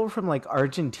people from like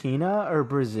Argentina or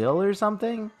Brazil or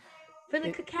something for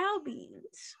the cacao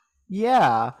beans.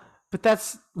 Yeah, but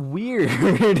that's weird,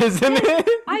 isn't it?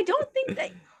 I don't think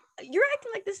that. You're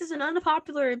acting like this is an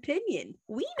unpopular opinion.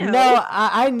 We know. No,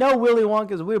 I know Willy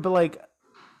Wonka is weird, but like,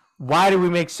 why do we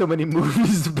make so many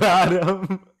movies about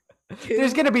him? 2?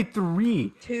 There's gonna be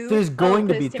 3. 2? There's going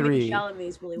to be Timothy 3.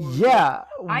 Chalamet's Willy Wonka. Yeah.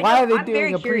 Why are they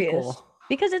doing a prequel?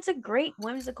 Because it's a great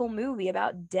whimsical movie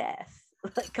about death.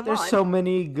 Like, come There's on. so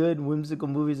many good whimsical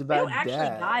movies They about don't actually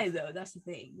death. die though. That's the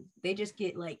thing. They just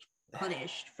get like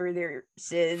punished for their For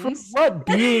sins. what?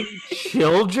 Being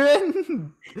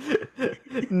children?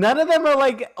 None of them are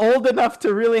like old enough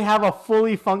to really have a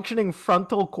fully functioning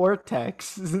frontal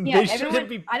cortex. Yeah, They shouldn't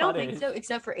be I don't think punished. so,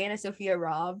 except for Anna Sophia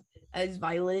Robb as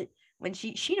Violet. When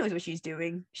she knows what she's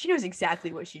doing. She knows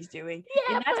exactly what she's doing.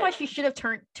 Yeah, And that's why she should have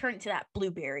turned into that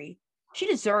blueberry. She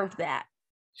deserved that.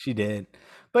 She did.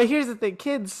 But here's the thing,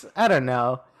 kids, I don't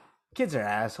know. Kids are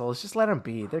assholes. Just let them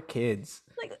be. They're kids.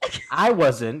 Like I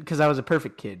wasn't because I was a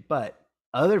perfect kid, but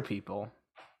other people,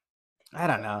 I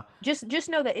don't know. just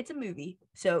know that it's a movie,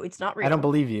 so it's not real. I don't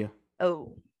believe you.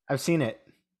 Oh. I've seen it.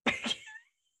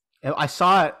 I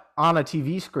saw it on a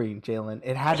TV screen, Jalen.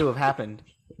 It had to have happened.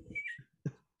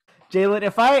 Jalen,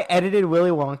 if I edited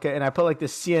Willy Wonka and I put like the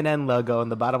CNN logo in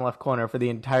the bottom left corner for the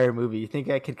entire movie, you think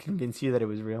I could convince you that it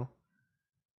was real?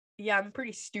 Yeah, I'm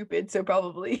pretty stupid, so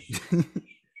probably.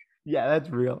 Yeah, that's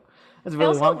real. That's I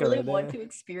Willy also Wonka really right want there. to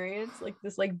experience like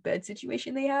this like bed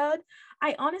situation they had.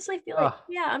 I honestly feel like, Ugh.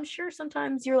 yeah, I'm sure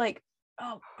sometimes you're like,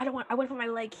 oh, I want to put my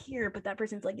leg here, but that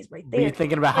person's leg is right Were you there.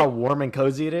 thinking about how warm and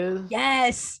cozy it is?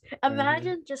 Yes.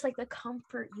 Imagine just like the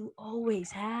comfort you always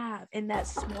have in that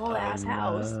small ass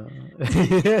house.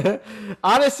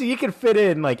 Honestly, you could fit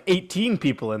in like 18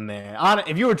 people in there.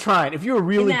 If you were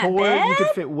really that poor, you could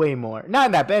bed? fit way more. Not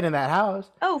in that bed in that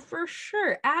house. Oh, for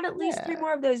sure. Add at least 3 Yeah.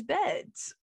 more of those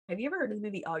beds. Have you ever heard of the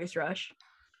movie August Rush?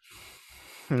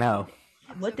 No.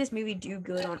 Would this movie do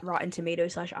good on Rotten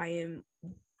Tomatoes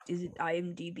is it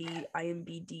IMDb,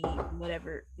 IMBD,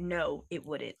 whatever? No, it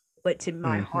wouldn't. But to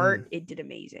my heart, it did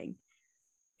amazing.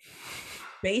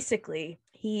 Basically,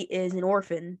 he is an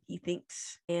orphan, he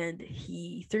thinks, and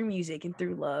through music and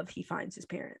through love, he finds his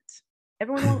parents.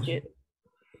 Everyone watch it.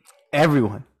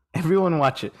 Everyone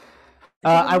watch it.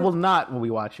 I will not be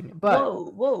watching it. But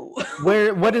whoa.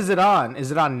 what is it on?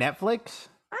 Is it on Netflix?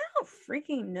 I don't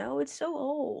freaking know. It's so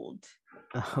old.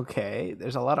 Okay,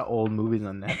 there's a lot of old movies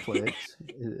on Netflix.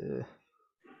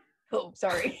 Oh,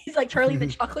 sorry. It's like Charlie and the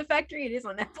Chocolate Factory. It is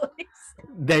on Netflix.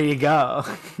 There you go.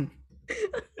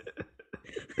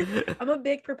 I'm a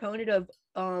big proponent of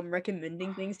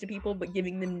recommending things to people, but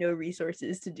giving them no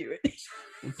resources to do it.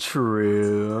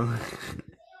 True.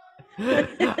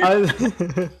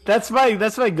 That's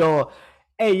my goal.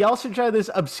 Hey, y'all should try this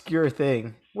obscure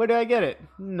thing. Where do I get it?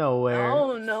 Nowhere.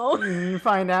 Oh no.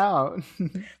 Find out.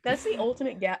 That's the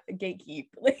ultimate gatekeep.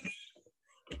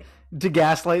 To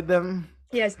gaslight them.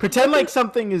 Yes. Pretend like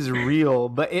something is real,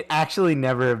 but it actually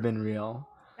never have been real.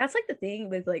 That's like the thing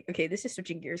with like, okay, this is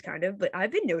switching gears kind of, but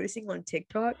I've been noticing on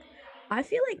TikTok, I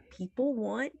feel like people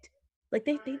want, like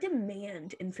they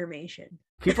demand information.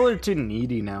 People are too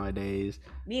needy nowadays.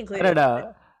 Me included. I don't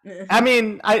know. I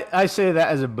mean, I say that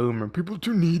as a boomer. People are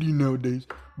too needy nowadays.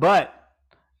 But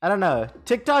I don't know.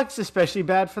 TikTok's especially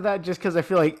bad for that just because I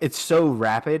feel like it's so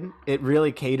rapid. It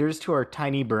really caters to our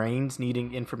tiny brains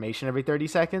needing information every 30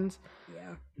 seconds.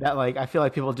 Yeah. That like I feel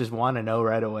like people just want to know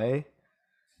right away.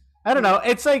 I don't know.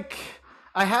 It's like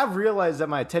I have realized that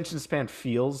my attention span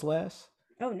feels less.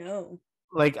 Oh no.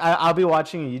 Like I'll be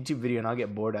watching a YouTube video and I'll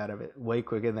get bored out of it way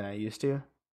quicker than I used to.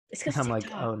 It's because I'm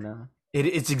like, oh no.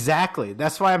 It's exactly.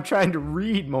 That's why I'm trying to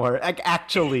read more. Like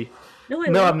actually.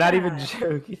 No, I'm not even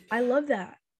joking. I love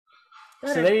that.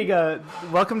 So there you go.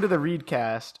 Welcome to the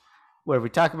Readcast, where we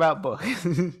talk about books.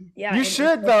 Yeah. You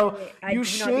should though. You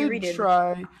should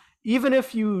try. Even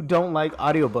if you don't like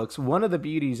audiobooks, one of the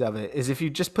beauties of it is if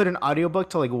you just put an audiobook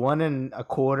to like 1.25,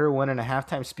 1.5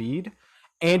 times speed,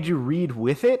 and you read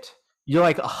with it, you're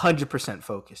like 100%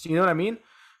 focused. You know what I mean?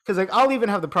 Because like I'll even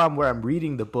have the problem where I'm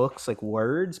reading the books like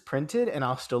words printed, and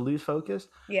I'll still lose focus.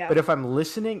 Yeah. But if I'm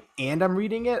listening and I'm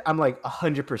reading it, I'm like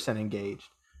 100% engaged.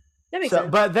 That makes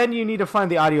sense. But then you need to find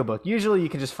the audiobook. Usually you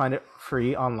can just find it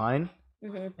free online.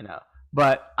 Mm-hmm. You know.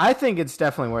 But I think it's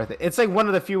definitely worth it. It's like one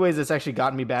of the few ways that's actually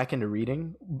gotten me back into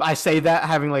reading. I say that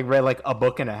having like read like a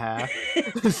book and a half.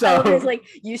 So it's like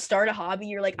you start a hobby,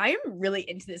 you're like, I am really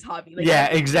into this hobby. Like, yeah,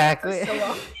 exactly. So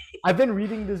long. I've been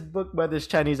reading this book by this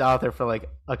Chinese author for like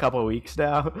a couple of weeks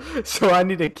now, so I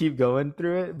need to keep going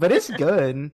through it. But it's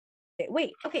good.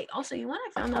 Wait, okay. Also, you know what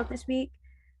I found out this week?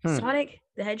 Sonic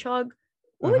the Hedgehog.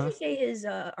 What would you say his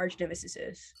arch nemesis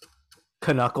is?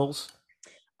 Knuckles.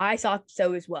 I thought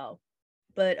so as well.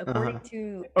 But according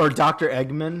to Dr.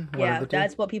 Eggman, yeah,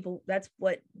 that's what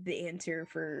the answer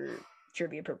for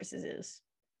trivia purposes is.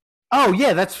 Oh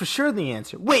yeah, that's for sure the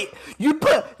answer. Wait, you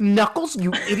put Knuckles,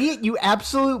 you idiot, you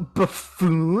absolute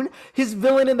buffoon. His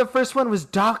villain in the first one was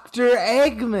Dr.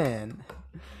 Eggman.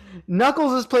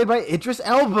 Knuckles is played by Idris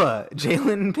Elba.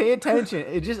 Jalen, pay attention.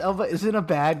 Idris Elba isn't a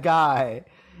bad guy.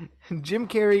 Jim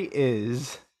Carrey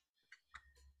is.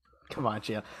 Come on,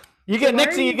 Jalen. You get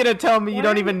next thing you're gonna tell me you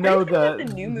don't even know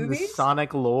the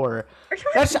Sonic lore.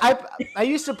 That's I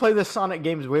used to play the Sonic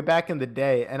games way back in the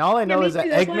day, and all I know is that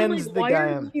Eggman's the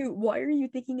guy. Why are you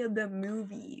thinking of the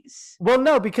movies? Well,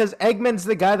 no, because Eggman's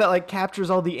the guy that like captures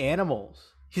all the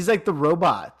animals. He's like the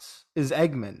robots. Is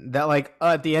Eggman that like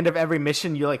at the end of every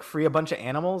mission you like free a bunch of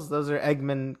animals? Those are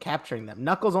Eggman capturing them.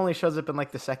 Knuckles only shows up in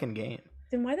like the second game.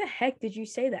 Then why the heck did you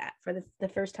say that for the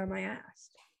first time I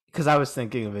asked? Because I was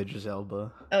thinking of Idris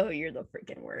Elba. Oh, you're the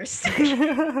freaking worst. I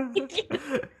think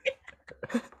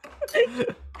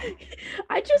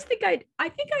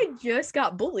I just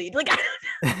got bullied. Like,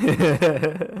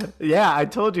 yeah, I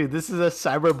told you this is a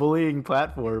cyberbullying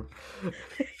platform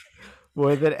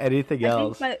more than anything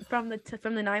else. Think from the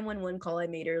 911 call I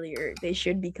made earlier, they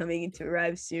should be coming to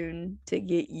arrive soon to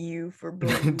get you for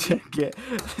bullying. To get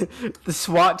the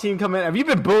SWAT team come in. Have you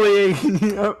been bullying?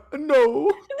 No.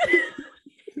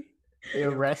 They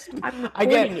arrest me.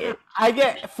 I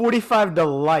get 45 to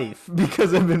life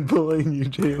because I've been bullying you,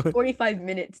 Jalen. 45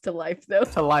 minutes to life, though.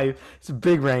 To life. It's a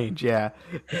big range, yeah.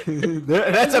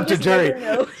 That's up to jury.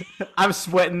 I'm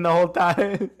sweating the whole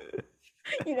time.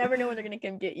 You never know when they're going to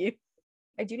come get you.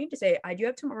 I do need to say, I do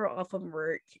have tomorrow off from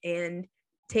work, and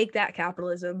take that,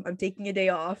 capitalism. I'm taking a day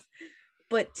off.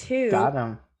 But two, got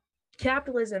him.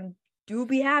 Capitalism do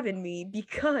be having me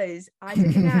because I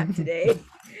took a nap today,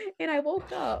 and I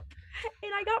woke up.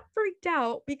 And I got freaked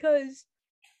out because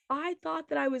I thought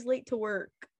that I was late to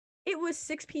work. It was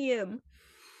 6 p.m.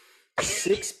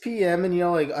 6 p.m. and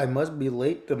you're like, I must be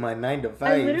late to my 9 to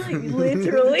 5. I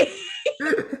literally.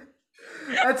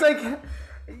 That's like,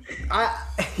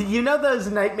 you know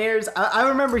those nightmares? I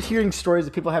remember hearing stories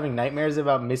of people having nightmares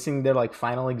about missing their like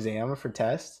final exam for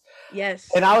tests. Yes.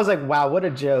 And I was like, wow, what a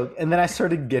joke. And then I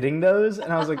started getting those,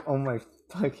 and I was like, oh my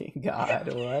fucking God,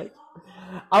 what?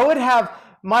 I would have...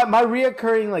 My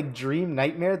reoccurring like dream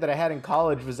nightmare that I had in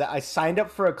college was that I signed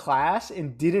up for a class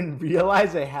and didn't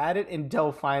realize I had it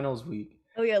until finals week.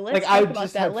 Oh yeah, let's talk about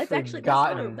that. Let's actually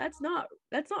that's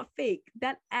not fake.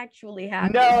 That actually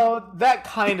happened. No, that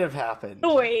kind of happened.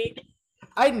 Wait.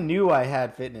 I knew I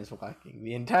had fitness walking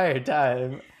the entire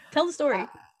time. Tell the story.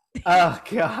 Oh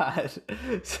God.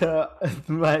 So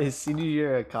my senior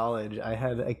year of college, I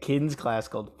had a kids class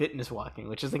called fitness walking,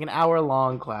 which is like an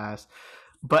hour-long class.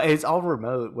 But it's all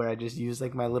remote where I just use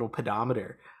like my little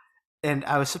pedometer. And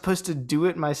I was supposed to do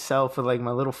it myself with like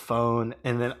my little phone.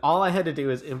 And then all I had to do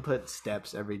was input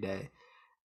steps every day.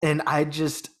 And I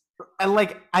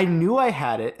knew I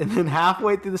had it. And then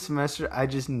halfway through the semester, I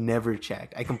just never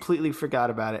checked. I completely forgot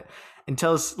about it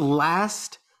until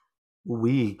last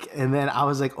week. And then I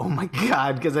was like, oh my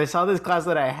God, because I saw this class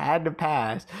that I had to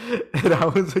pass. And I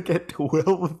was like at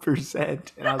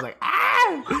 12%. And I was like,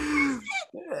 ah!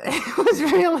 It was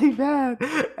really bad.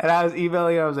 And I was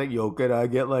emailing her. I was like, yo, could I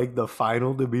get like the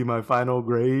final to be my final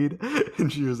grade?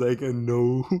 And she was like,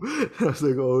 no. I was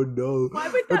like, oh no. Why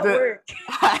would that work?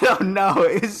 I don't know.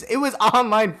 It was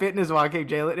online fitness walking,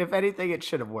 Jalen. If anything, it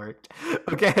should have worked.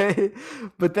 Okay.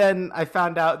 But then I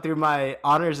found out through my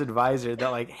honors advisor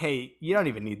that like, hey, you don't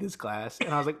even need this class. And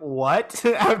I was like, what?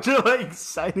 After like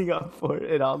signing up for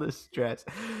it and all this stress.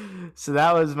 So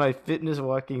that was my fitness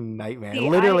walking nightmare. See,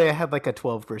 literally, I had like a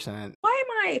 12%. Why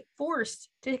am I forced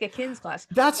to take a kids class?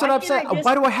 That's what I'm saying.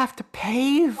 Why do I have to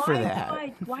pay for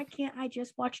that? Why can't I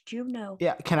just watch Juno?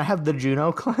 Yeah, can I have the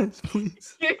Juno class,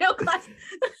 please? Juno class.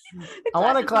 I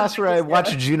want a class where I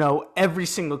watch Juno every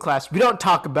single class. We don't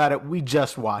talk about it. We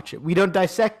just watch it. We don't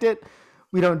dissect it.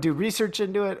 We don't do research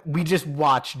into it. We just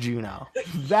watch Juno.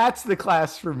 That's the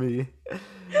class for me.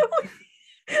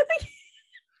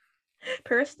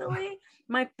 Personally,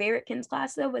 my favorite kids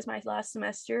class though was my last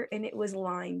semester, and it was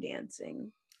line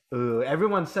dancing. Ooh,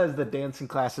 everyone says that dancing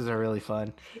classes are really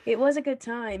fun. It was a good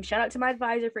time. Shout out to my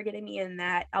advisor for getting me in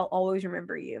that. I'll always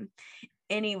remember you.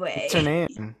 Anyway. What's her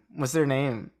name? What's their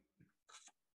name?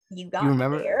 You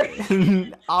remember?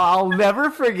 There. I'll never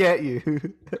forget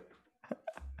you.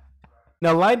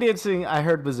 Now, line dancing I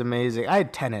heard was amazing. I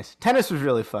had tennis. Tennis was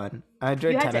really fun. I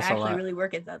enjoyed tennis a lot. You had to actually really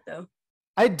work at that though.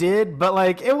 I did, but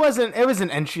like it was an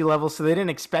entry level, so they didn't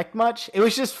expect much. It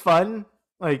was just fun.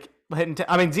 Like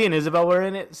Zia and Isabel were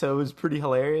in it, so it was pretty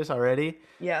hilarious already.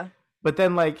 Yeah. But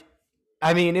then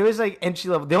it was like entry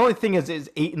level. The only thing is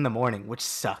 8 a.m, which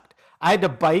sucked. I had to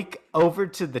bike over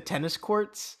to the tennis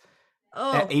courts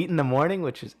at 8 a.m,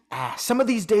 which was ass. Some of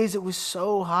these days it was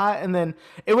so hot, and then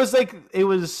it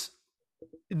was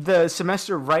the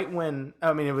semester right when,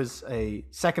 I mean, it was a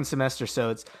second semester, so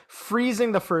it's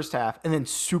freezing the first half and then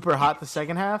super hot the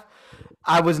second half.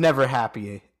 I was never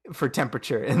happy for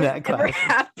temperature in that Never class.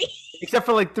 happy. Except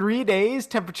for like 3 days,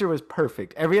 temperature was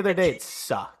perfect. Every other day it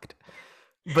sucked.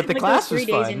 But the Like class those was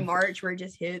 3 days fun. in March where it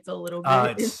just hits a little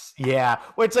bit.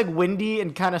 Where it's like windy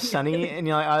and kind of sunny, and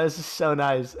you're like, oh, this is so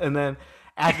nice. And then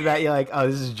after that, you're like, oh,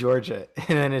 this is Georgia,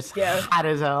 and then it's hot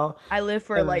as hell. I live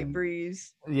for a light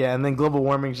breeze. Yeah, and then global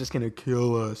warming is just gonna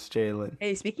kill us, Jalen.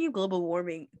 Hey, speaking of global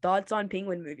warming, thoughts on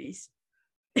penguin movies?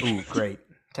 Ooh, great.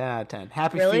 10 out of 10.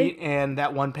 Happy Really? Feet and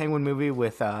that one penguin movie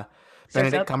with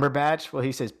Benedict Cumberbatch. Well,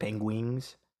 he says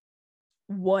penguins.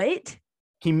 What?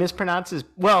 He mispronounces.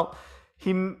 Well,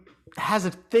 he has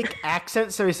a thick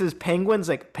accent, so he says penguins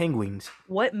like penguins.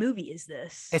 What movie is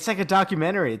this? It's like a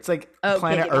documentary. It's like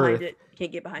Planet Earth.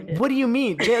 Can't get behind it. What do you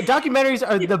mean? Documentaries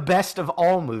are the best of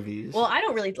all movies. Well, I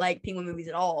don't really like penguin movies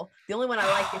at all. The only one I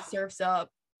like is Surf's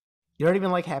Up. You don't even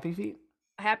like Happy Feet?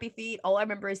 Happy Feet. All I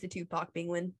remember is the Tupac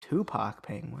penguin. Tupac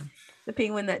penguin. The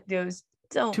penguin that goes,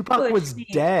 don't Tupac was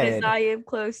dead. because I am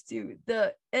close to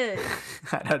the edge.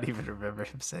 I don't even remember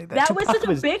him saying that. That Tupac was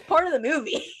such a big part of the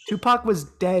movie. Tupac was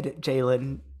dead,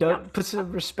 Jalen. Don't put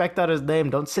some respect on his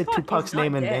name. Don't say Tupac's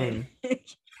name in vain.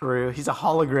 True. He's a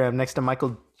hologram next to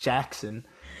Michael Jackson.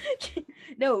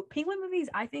 No, penguin movies,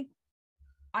 I think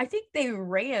they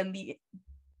ran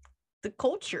the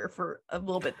culture for a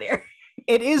little bit there.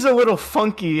 It is a little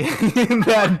funky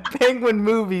that penguin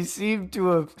movies seem to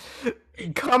have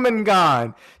come and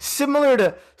gone, similar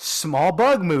to small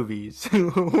bug movies.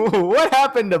 What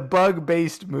happened to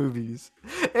bug-based movies?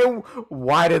 And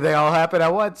why did they all happen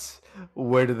at once?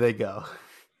 Where did they go?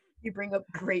 You bring up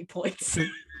great points.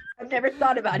 I've never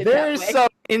thought about it There's that way. some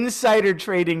insider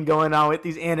trading going on with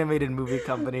these animated movie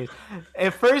companies.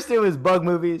 At first it was bug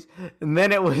movies, and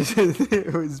then it was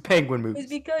it was penguin movies.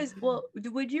 It's because, well,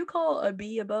 would you call a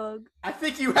bee a bug? I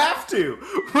think you have to.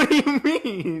 What do you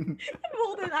mean?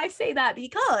 Well, then I say that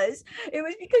because it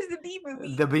was because the bee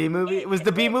movie. The bee movie? It was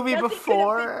the bee movie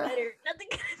before? Nothing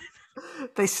could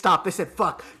They stopped. They said,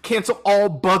 fuck, cancel all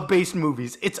bug-based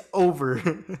movies. It's over.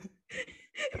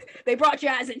 They brought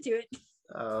jazz into it.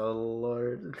 Oh,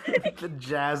 Lord. The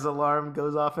jazz alarm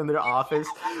goes off in their office.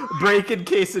 Break in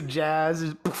case of jazz.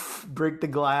 Just poof, break the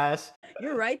glass.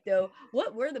 You're right, though.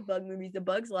 What were the bug movies? The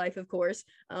Bug's Life, of course.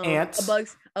 Ants.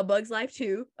 A Bug's Life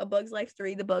 2. A Bug's Life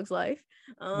 3. The Bug's Life.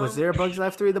 Was there a Bug's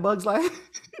Life 3? The Bug's Life?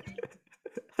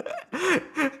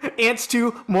 Ants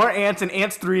 2. More ants. And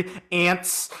Ants 3.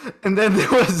 Ants. And then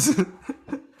there was...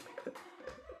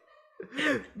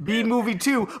 B movie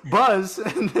 2. Buzz.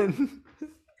 And then...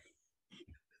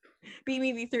 B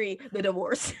movie 3, The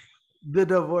Divorce. The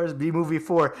Divorce. B movie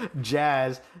 4,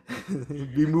 Jazz.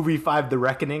 B movie 5, The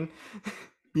Reckoning.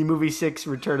 B movie 6,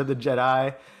 Return of the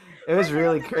Jedi. It was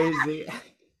really crazy.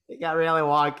 It got really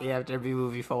wonky after B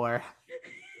movie 4.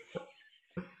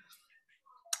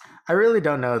 I really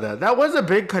don't know though. That was a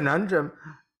big conundrum.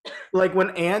 Like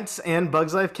when Ants and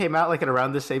Bugs Life came out like at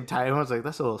around the same time, I was like,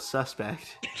 that's a little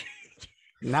suspect.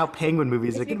 Now penguin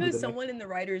movies It's are because someone in the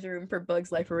writer's room for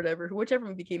Bug's Life or whatever, whichever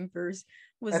one came first,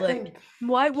 was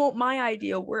why won't my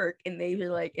idea work? And they were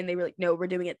like, no, we're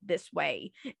doing it this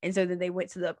way. And so then they went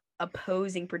to the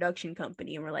opposing production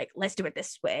company and were like, let's do it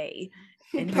this way.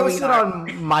 And he posted on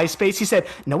MySpace. He said,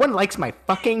 no one likes my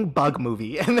fucking bug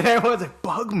movie. And then everyone's like,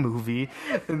 bug movie?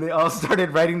 And they all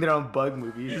started writing their own bug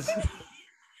movies.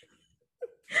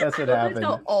 That's what happened. That's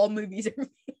how all movies are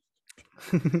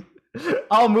made.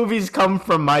 All movies come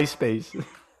from MySpace.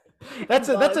 That's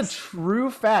a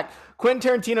true fact.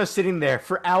 Quentin Tarantino's sitting there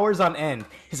for hours on end.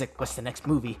 He's like, what's the next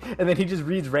movie? And then he just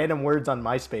reads random words on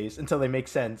MySpace until they make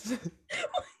sense.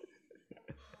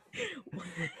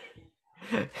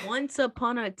 Once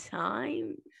upon a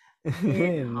time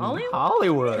in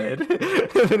Hollywood. And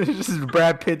then it's just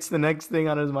Brad Pitt's the next thing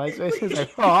on his MySpace. He's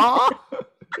like, aw.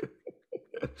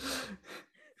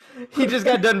 He just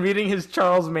got done reading his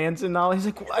Charles Manson novel. He's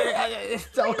like,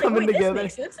 it's all coming together.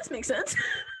 This makes sense.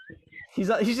 He's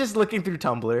just looking through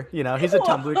Tumblr. You know, he's a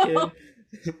Tumblr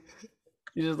kid.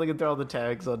 He's just looking through all the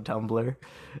tags on Tumblr.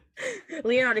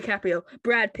 Leonardo DiCaprio,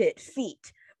 Brad Pitt,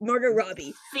 feet, Margot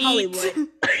Robbie, feet. Hollywood,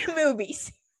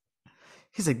 movies.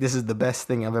 He's like, this is the best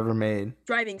thing I've ever made.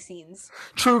 Driving scenes.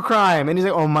 True crime. And he's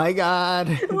like, oh my God.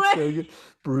 So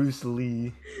Bruce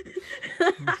Lee.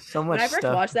 So much When I first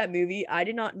stuff. watched that movie, I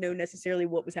did not know necessarily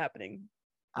what was happening.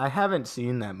 I haven't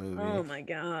seen that movie. Oh my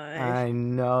gosh. I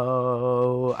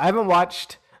know. I haven't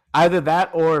watched either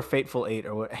that or Fateful Eight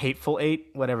or Hateful Eight,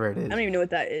 whatever it is. I don't even know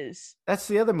what that is. That's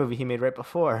the other movie he made right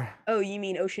before. Oh, you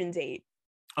mean Ocean's 8?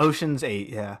 Ocean's 8,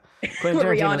 yeah. where Quentin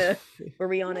Tarantino's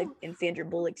Rihanna and Sandra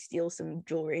Bullock steal some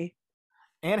jewelry.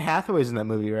 Anne Hathaway's in that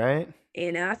movie, right?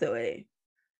 Anne Hathaway.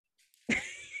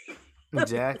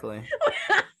 Exactly.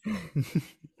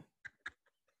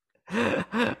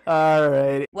 All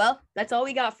right. Well, that's all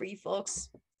we got for you folks.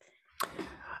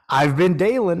 I've been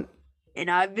Dalen. And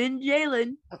I've been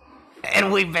Jalen.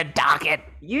 And we've been talking.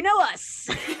 You know us.